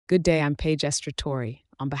Good day, I'm Paige Estratori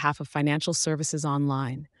on behalf of Financial Services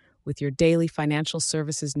Online with your daily financial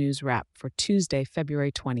services news wrap for Tuesday,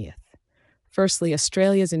 February 20th. Firstly,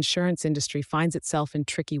 Australia's insurance industry finds itself in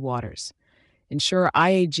tricky waters. Insurer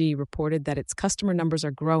IAG reported that its customer numbers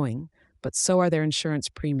are growing, but so are their insurance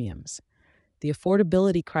premiums. The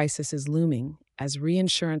affordability crisis is looming as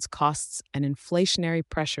reinsurance costs and inflationary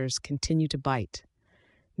pressures continue to bite.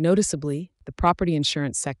 Noticeably, the property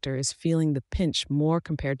insurance sector is feeling the pinch more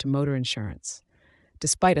compared to motor insurance.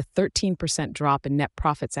 Despite a 13% drop in net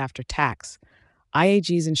profits after tax,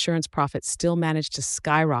 IAG's insurance profits still managed to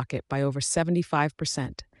skyrocket by over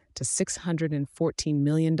 75% to $614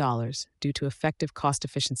 million due to effective cost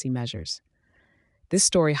efficiency measures. This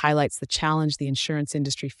story highlights the challenge the insurance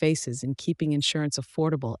industry faces in keeping insurance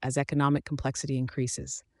affordable as economic complexity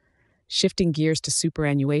increases. Shifting gears to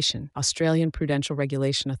superannuation, Australian Prudential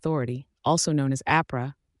Regulation Authority, also known as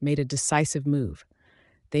APRA, made a decisive move.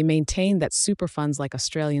 They maintain that super funds like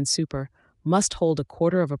Australian Super must hold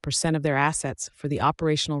 0.25% of their assets for the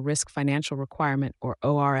Operational Risk Financial Requirement, or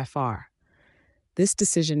ORFR. This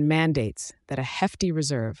decision mandates that a hefty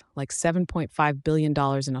reserve, like $7.5 billion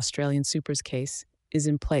in Australian Super's case, is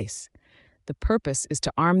in place. The purpose is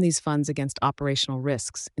to arm these funds against operational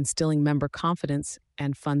risks, instilling member confidence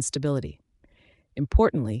and fund stability.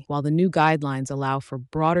 Importantly, while the new guidelines allow for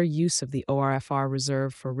broader use of the ORFR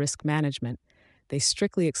reserve for risk management, they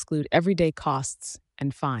strictly exclude everyday costs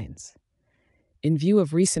and fines. In view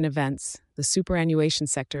of recent events, the superannuation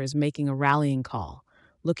sector is making a rallying call,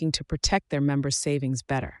 looking to protect their members' savings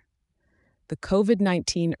better. The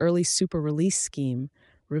COVID-19 Early Super Release Scheme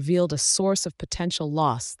revealed a source of potential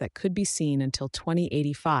loss that could be seen until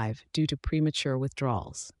 2085 due to premature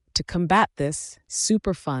withdrawals. To combat this,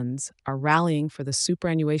 super funds are rallying for the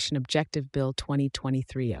Superannuation Objective Bill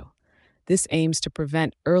 2023. This aims to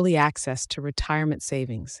prevent early access to retirement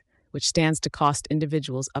savings, which stands to cost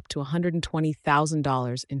individuals up to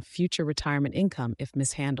 $120,000 in future retirement income if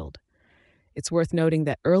mishandled. It's worth noting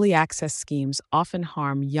that early access schemes often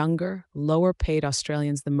harm younger, lower-paid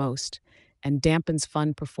Australians the most and dampens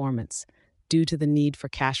fund performance due to the need for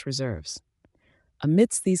cash reserves.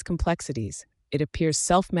 Amidst these complexities, it appears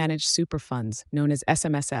self-managed super funds, known as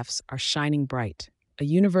SMSFs, are shining bright. A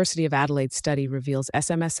University of Adelaide study reveals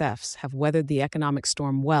SMSFs have weathered the economic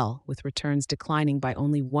storm well, with returns declining by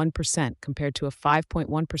only 1% compared to a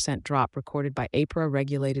 5.1% drop recorded by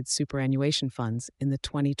APRA-regulated superannuation funds in the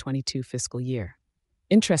 2022 fiscal year.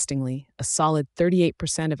 Interestingly, a solid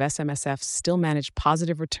 38% of SMSFs still manage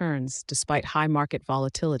positive returns despite high market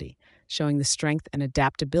volatility, showing the strength and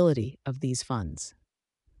adaptability of these funds.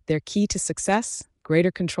 Their key to success: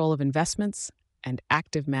 greater control of investments and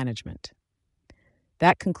active management.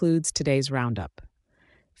 That concludes today's roundup.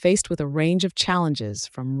 Faced with a range of challenges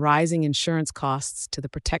from rising insurance costs to the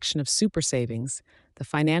protection of super savings, the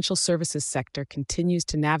financial services sector continues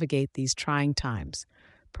to navigate these trying times,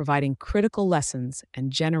 providing critical lessons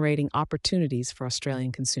and generating opportunities for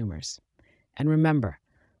Australian consumers. And remember,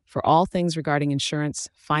 for all things regarding insurance,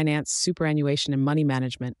 finance, superannuation, and money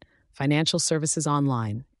management, Financial Services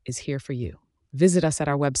Online is here for you. Visit us at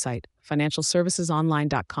our website,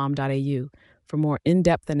 financialservicesonline.com.au, for more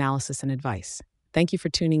in-depth analysis and advice. Thank you for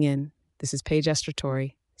tuning in. This is Paige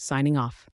Estratori, signing off.